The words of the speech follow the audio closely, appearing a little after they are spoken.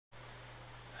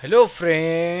Hello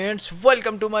friends,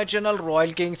 welcome to my channel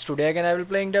Royal Kings. Today again I will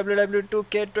playing WWE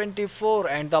 2K24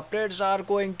 and the players are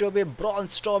going to be Braun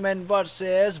Strowman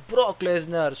versus Brock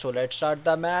Lesnar. So let's start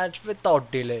the match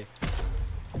without delay.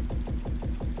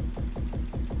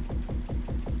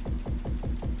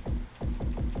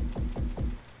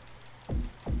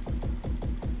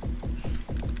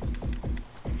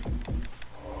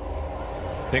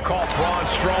 They call Braun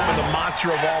Strowman the monster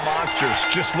of all monsters.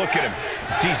 Just look at him.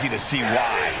 It's easy to see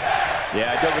why.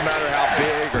 Yeah, it doesn't matter how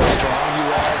big or strong you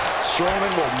are.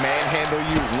 Strowman will manhandle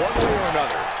you one way or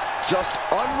another. Just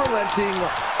unrelenting,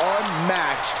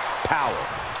 unmatched power.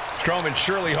 Strowman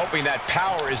surely hoping that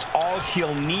power is all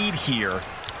he'll need here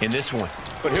in this one.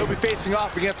 But he'll be facing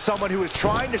off against someone who is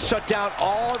trying to shut down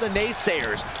all the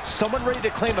naysayers. Someone ready to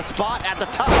claim a spot at the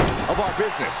top of our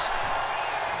business.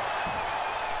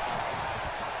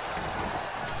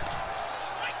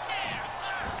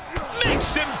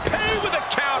 Makes him pay with a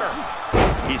counter.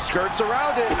 He skirts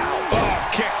around it. Oh,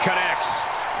 kick connects.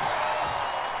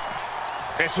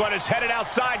 This one is headed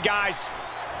outside, guys.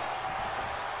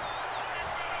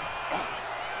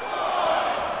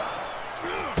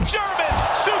 German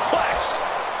suplex.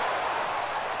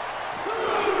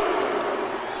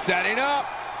 Setting up.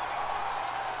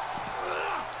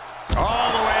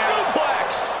 All the way out.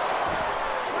 Suplex.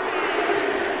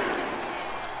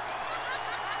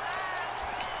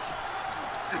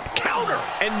 Counter.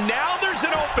 And now there's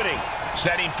an opening.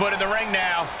 Setting foot in the ring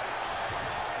now.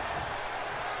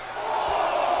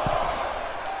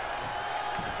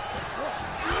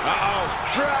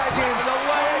 Dragon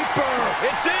Sniper.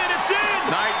 It's in, it's in.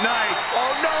 Night, night.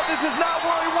 Oh, no, this is not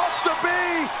where he wants to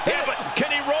be. Yeah, but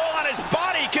can he roll on his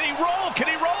body? Can he roll? Can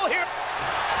he roll here?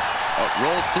 Oh,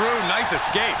 rolls through. Nice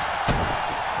escape.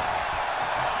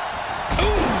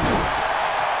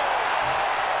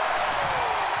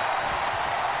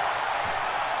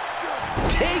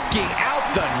 Taking out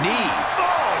the knee.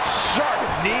 Oh, sharp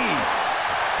knee.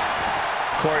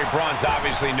 Corey, Braun's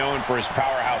obviously known for his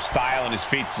powerhouse style and his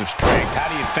feats of strength. How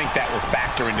do you think that will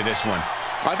factor into this one?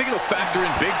 I think it'll factor in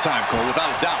big time, Cole, without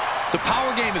a doubt. The power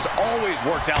game has always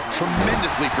worked out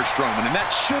tremendously for Strowman, and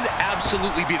that should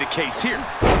absolutely be the case here.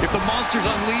 If the monster's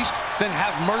unleashed, then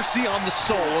have mercy on the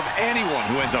soul of anyone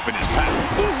who ends up in his path.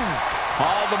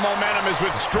 All the momentum is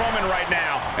with Strowman right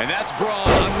now. And that's Braun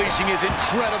unleashing his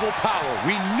incredible power.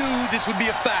 We knew this would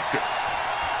be a factor.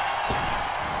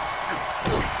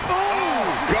 Oh,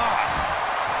 God.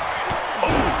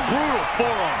 Oh, brutal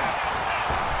forearm.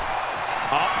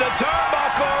 Up the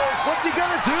turnbuckles. What's he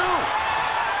gonna do?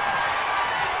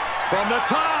 From the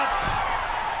top.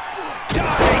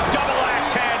 Diving double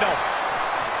axe handle.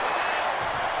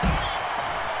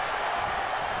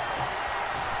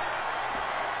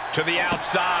 To the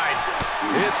outside.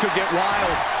 This could get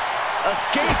wild.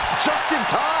 Escape just in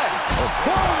time.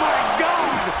 Oh, my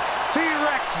God.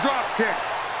 T-Rex dropkick.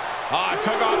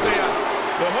 Took off the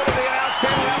hood of the announce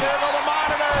table. Now there go the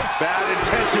monitors. Bad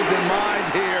intentions in mind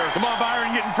here. Come on,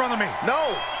 Byron, get in front of me. No.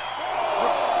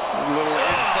 A little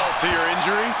insult to your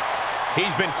injury.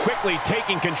 He's been quickly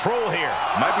taking control here.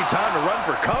 Might be time to run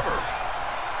for cover.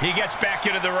 He gets back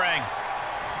into the ring.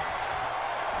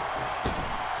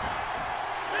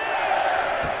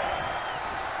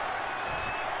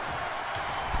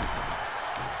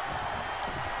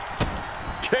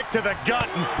 Kick to the gut.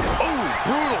 Oh,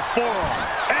 brutal forearm.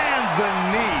 And the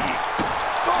knee.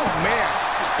 Oh, man.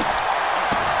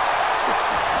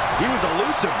 He was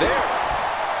elusive there.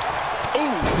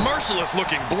 Ooh, merciless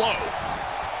looking blow.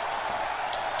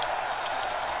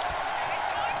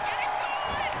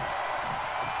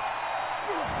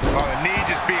 Oh, the knee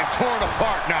just being torn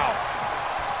apart now.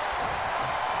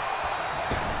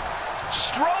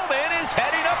 Strowman is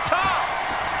heading up top.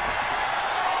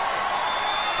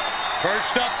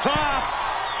 Perched up top.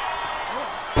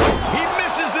 He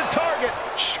misses the target.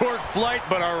 Short flight,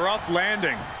 but a rough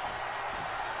landing.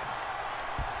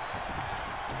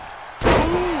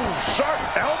 Ooh, sharp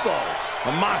elbow.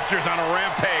 The monster's on a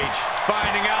rampage.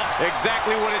 Finding out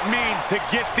exactly what it means to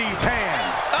get these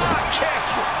hands. Kick.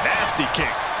 Nasty kick.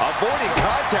 Avoiding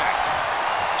contact.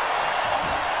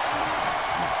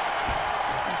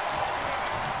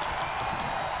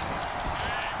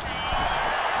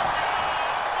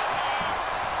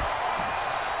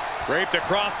 Draped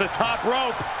across the top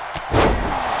rope.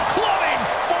 Clubbing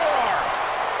forearm.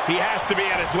 He has to be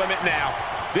at his limit now.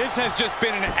 This has just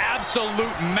been an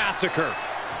absolute massacre.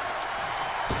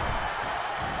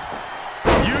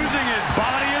 Using his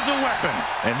body as a weapon.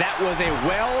 And that was a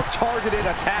well-targeted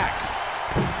attack.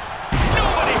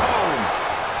 Nobody home.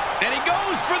 And he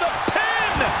goes for the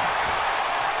pin.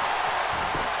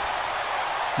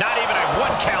 Not even a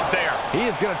one count there. He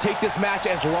is going to take this match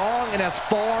as long and as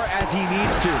far as he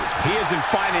needs to. He isn't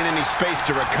finding any space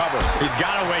to recover. He's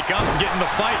got to wake up and get in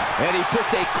the fight. And he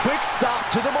puts a quick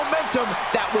stop to the momentum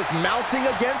that was mounting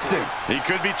against him. He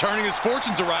could be turning his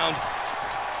fortunes around.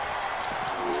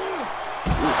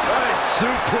 Nice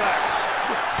suplex.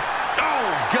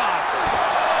 Oh, God.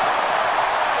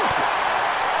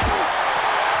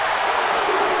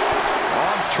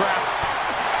 Arms trapped.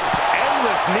 Just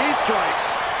endless knee strikes.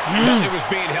 It was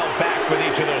being held back with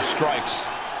each of those strikes.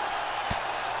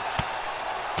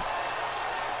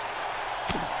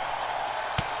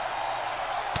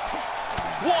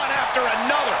 One after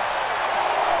another.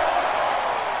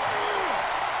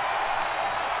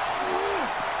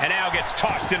 And now gets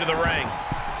tossed into the ring.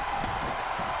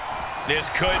 This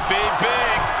could be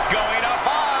big. Going up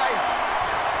high.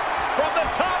 From the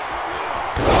top.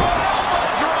 Oh, elbow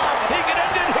drop. He can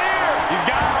end it here. He's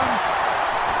got him.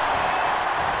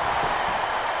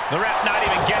 The ref not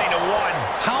even getting to one.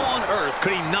 How on earth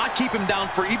could he not keep him down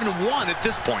for even one at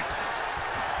this point?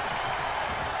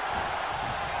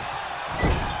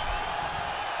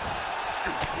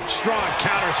 Strong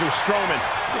counters from Strowman.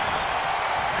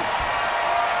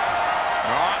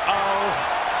 Uh-oh.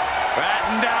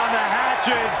 Batten down the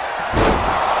hatches.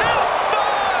 F5!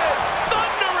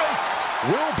 Thunderous!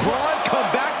 Will Braun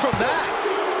come back from that?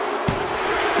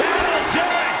 That'll do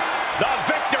it. The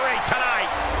victory tonight.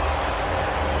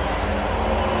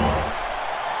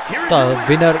 The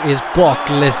winner is Brock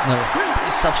Lesnar.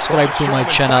 Please subscribe to my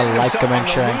channel, like, comment,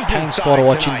 share, and thanks for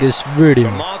watching this video.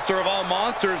 The monster of all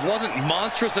monsters wasn't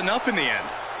monstrous enough in the end.